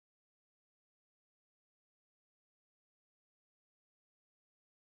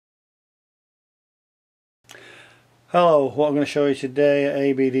Hello, what I'm going to show you today at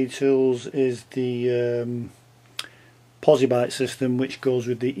ABD Tools is the Pozibite system, which goes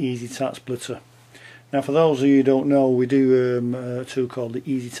with the Easytapsplitter. Now, for those of you who don't know, we do a tool called the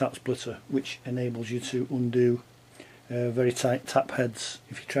Easytapsplitter, which enables you to undo very tight tap heads.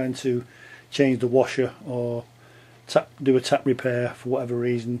 If you're trying to change the washer or do a tap repair for whatever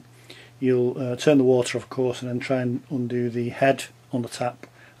reason, you'll turn the water off, of course, and then try and undo the head on the tap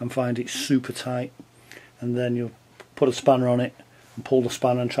and find it super tight, and then you'll put a spanner on it and pull the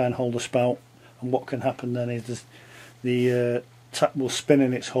spanner and try and hold the spout, and what can happen then is the tap will spin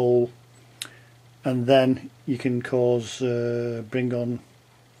in its hole, and then you can bring on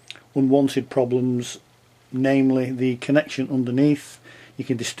unwanted problems, namely the connection underneath. You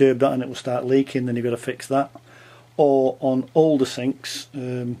can disturb that and it will start leaking, then you've got to fix that. Or on older sinks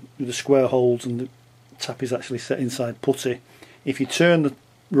with the square holes and the tap is actually set inside putty, if you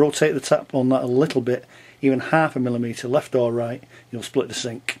rotate the tap on that a little bit, even half a millimetre left or right, you'll split the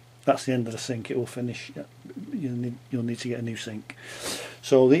sink. That's the end of the sink. It will finish. You'll need to get a new sink.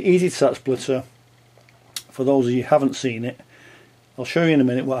 So the Easytapsplitter, for those of you who haven't seen it, I'll show you in a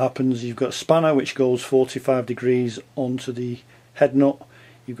minute what happens. You've got a spanner which goes 45 degrees onto the head nut.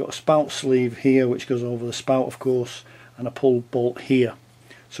 You've got a spout sleeve here which goes over the spout, of course, and a pull bolt here.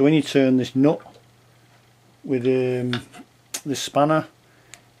 So when you turn this nut with this spanner,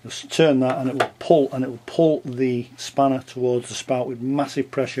 you'll turn that and it will pull the spanner towards the spout with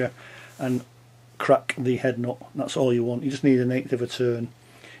massive pressure and crack the head nut. That's all you want. You just need an eighth of a turn.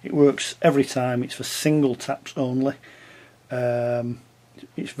 It works every time. It's for single taps only.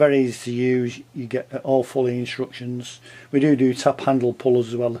 It's very easy to use. You get all fully instructions. We do tap handle pullers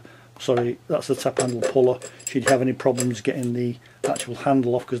as well. Sorry, that's the tap handle puller. Should you have any problems getting the actual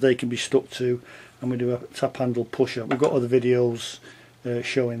handle off, because they can be stuck to, and we do a tap handle pusher. We've got other videos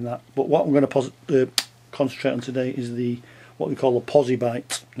showing that, but what I'm going to concentrate on today is what we call the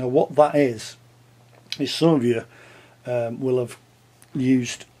Pozibite. Now, what that is some of you will have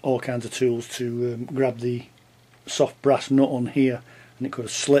used all kinds of tools to grab the soft brass nut on here, and it could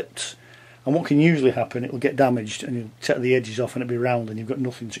have slipped, and what can usually happen, it will get damaged and you'll take the edges off and it'll be round and you've got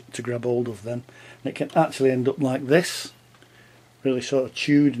nothing to grab hold of then, and it can actually end up like this, really sort of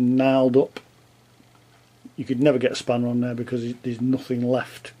chewed and gnarled up. You could never get a spanner on there because there's nothing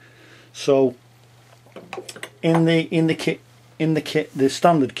left. So in the kit, the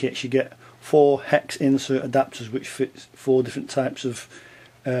standard kits, you get 4 hex insert adapters which fits 4 different types of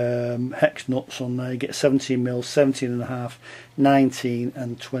hex nuts on there. You get 17mm, 17.5, 19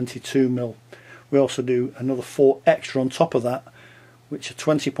 and 22mm. We also do another 4 extra on top of that, which are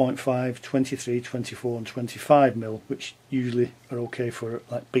 20.5, 23, 24 and 25mm, which usually are okay for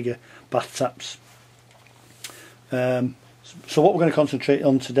like bigger bath taps. So what we're going to concentrate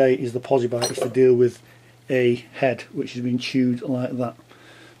on today is the Pozibite, is to deal with a head which has been chewed like that.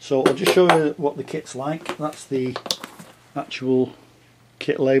 So I'll just show you what the kit's like. That's the actual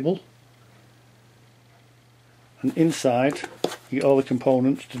kit label, and inside you get all the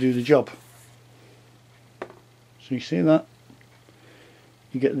components to do the job. So you see that?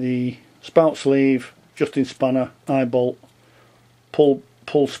 You get the spout sleeve, justing spanner, eye bolt, pull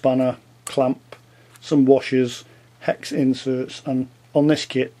spanner, clamp, some washers, hex inserts, and on this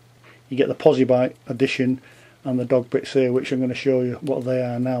kit you get the Pozibite edition and the dog bits here, which I'm going to show you what they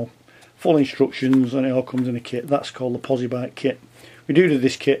are now. Full instructions, and it all comes in a kit. That's called the Pozibite kit. We do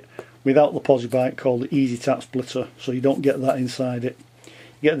this kit without the Pozibite, called the Easytapsplitter, so you don't get that inside it.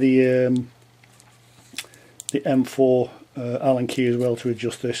 You get the M4 Allen key as well to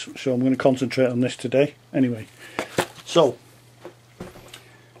adjust this, so I'm going to concentrate on this today. Anyway, so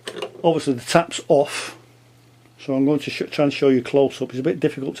obviously the tap's off, so I'm going to try and show you close up. It's a bit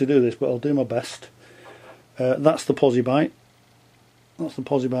difficult to do this, but I'll do my best. That's the Pozibite. That's the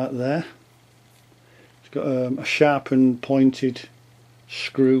Pozibite there. It's got a sharpened pointed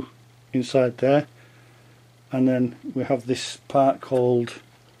screw inside there, and then we have this part called,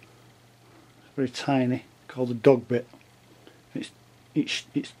 very tiny, called the dog bit.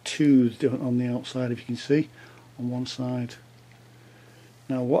 It's toothed on the outside, if you can see, on one side.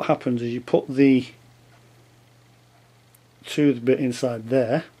 Now what happens is you put the toothed bit inside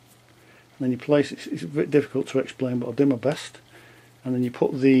there, and then you place it. It's a bit difficult to explain, but I'll do my best. And then you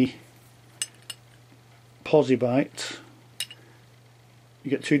put the Pozibite. You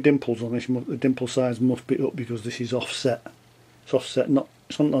get 2 dimples on this. The dimple size must be up because this is offset. It's offset,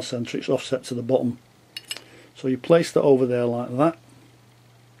 it's not on centre, it's offset to the bottom. So you place that over there like that.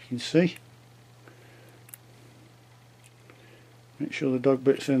 You can see. Make sure the dog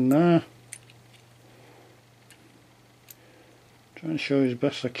bit's in there. Try and show you as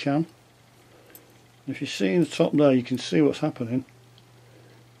best I can. If you see in the top there, you can see what's happening.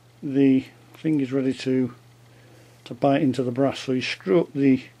 The thing is ready to bite into the brass, so you screw up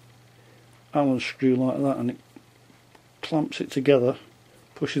the Allen screw like that and it clamps it together,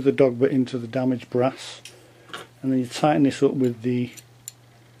 pushes the dog bit into the damaged brass, and then you tighten this up with the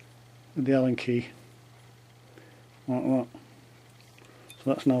Allen key like that.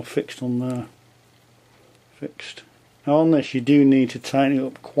 So that's now fixed on there. Fixed. Now on this you do need to tighten it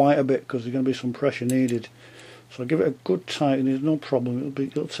up quite a bit because there's going to be some pressure needed. So give it a good tighten, there's no problem,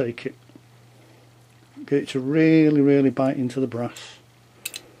 it'll take it. Get it to really bite into the brass.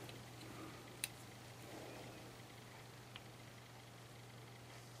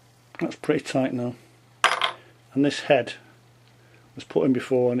 That's pretty tight now. And this head was put in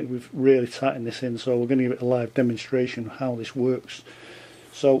before and we've really tightened this in, so we're going to give it a live demonstration of how this works.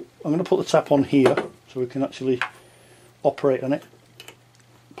 So I'm going to put the tap on here so we can actually operate on it.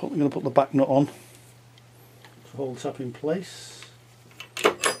 I'm going to put the back nut on to hold the tap in place.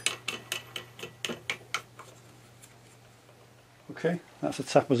 Okay, that's a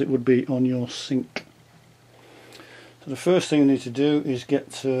tap as it would be on your sink. So the first thing you need to do is get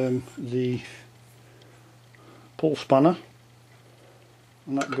the pull spanner,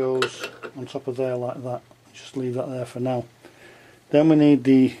 and that goes on top of there like that. Just leave that there for now. Then we need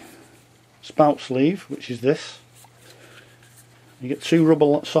the spout sleeve, which is this. You get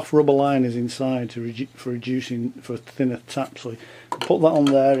two soft rubber liners inside for thinner tap. So you put that on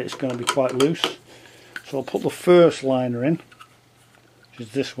there, it's going to be quite loose. So I'll put the first liner in, which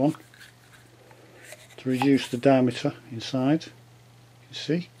is this one, to reduce the diameter inside. You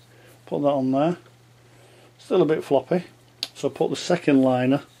see, put that on there. Still a bit floppy, so put the second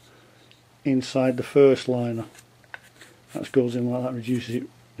liner inside the first liner. That goes in like that,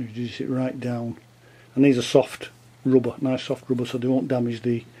 reduces it right down. And these are soft rubber, nice soft rubber, so they won't damage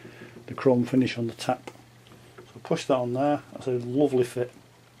the chrome finish on the tap. So push that on there. That's a lovely fit.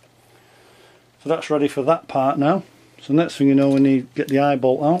 So that's ready for that part now. So next thing you know, we need to get the eye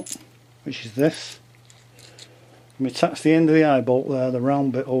bolt out, which is this. And we attach the end of the eye bolt there, the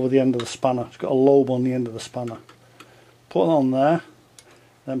round bit, over the end of the spanner. It's got a lobe on the end of the spanner. Put that on there.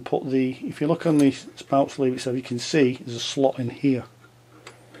 Then put if you look on the spout sleeve itself, you can see there's a slot in here.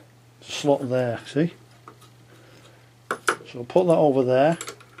 There's a slot there, see? So put that over there,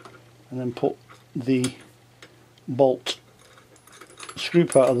 and then put the bolt, screw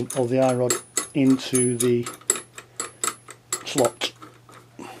part of the eye rod into the slot.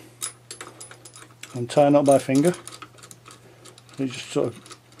 And tighten up by finger. So it just sort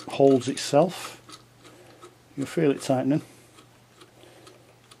of holds itself. You'll feel it tightening.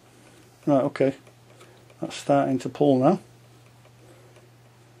 Right, okay, that's starting to pull now.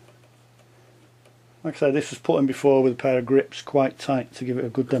 Like I said, this was put in before with a pair of grips quite tight to give it a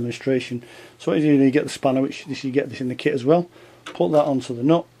good demonstration. So what you do, you get the spanner, which you get this in the kit as well, put that onto the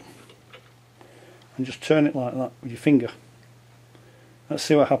nut and just turn it like that with your finger. Let's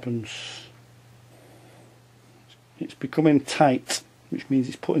see what happens. It's becoming tight, which means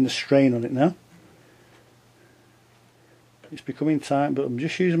it's putting the strain on it now. It's becoming tight, but I'm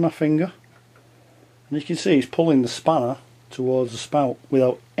just using my finger, and you can see it's pulling the spanner towards the spout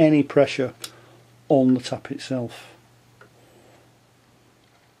without any pressure on the tap itself.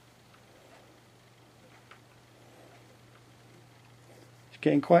 It's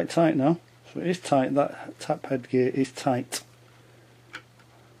getting quite tight now, so it is tight. That tap head gear is tight.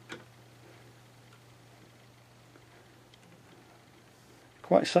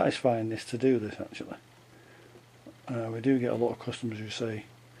 Quite satisfying this to do this actually. We do get a lot of customers who say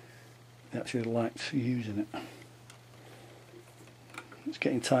they actually liked using it. It's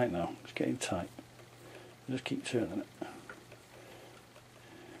getting tight now, it's getting tight. Just keep turning it.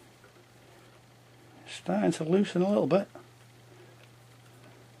 It's starting to loosen a little bit.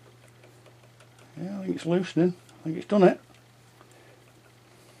 Yeah, I think it's loosening. I think it's done it.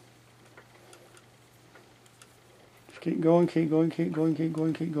 Just keep going, keep going, keep going, keep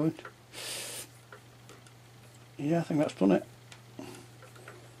going, keep going. Yeah, I think that's done it.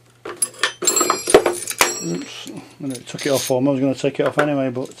 Oops, it took it off for me. I was going to take it off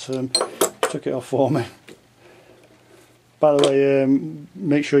anyway, but it took it off for me. By the way,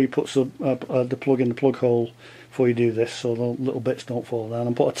 make sure you put the plug in the plug hole before you do this, so the little bits don't fall down.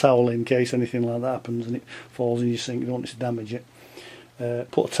 And put a towel in case anything like that happens and it falls in your sink. You don't want it to damage it.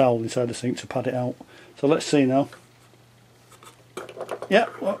 Put a towel inside the sink to pad it out. So let's see now. Yeah,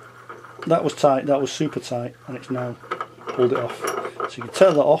 well, that was tight. That was super tight, and it's now pulled it off. So you can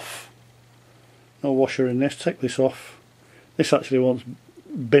take that off. No washer in this. Take this off. This actually wants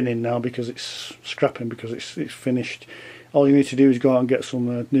binning now because it's scrapping, because it's finished. All you need to do is go out and get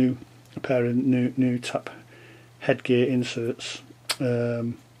some new a pair of new tap headgear inserts.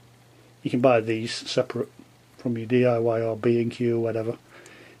 You can buy these separate from your DIY or B&Q or whatever.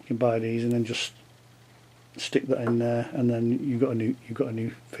 You can buy these and then just stick that in there, and then you've got a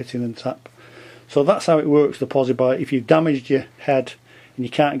new fitting and tap. So that's how it works, the Pozibite. If you've damaged your head and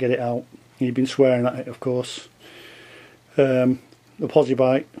you can't get it out, and you've been swearing at it, of course, the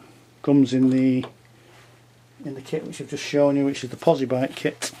Pozibite comes in the kit which I've just shown you, which is the Pozibite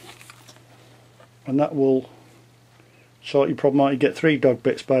kit, and that will sort your problem out. You get 3 dog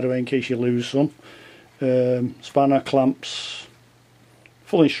bits, by the way, in case you lose some. Spanner, clamps,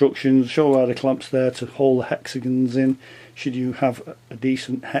 full instructions, show where the clamps there to hold the hexagons in should you have a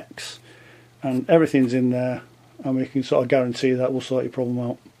decent hex, and everything's in there, and we can sort of guarantee that will sort your problem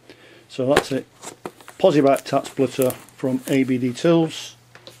out. So that's it. Pozibite tap splitter from ABD Tools,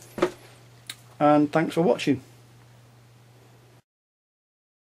 and thanks for watching.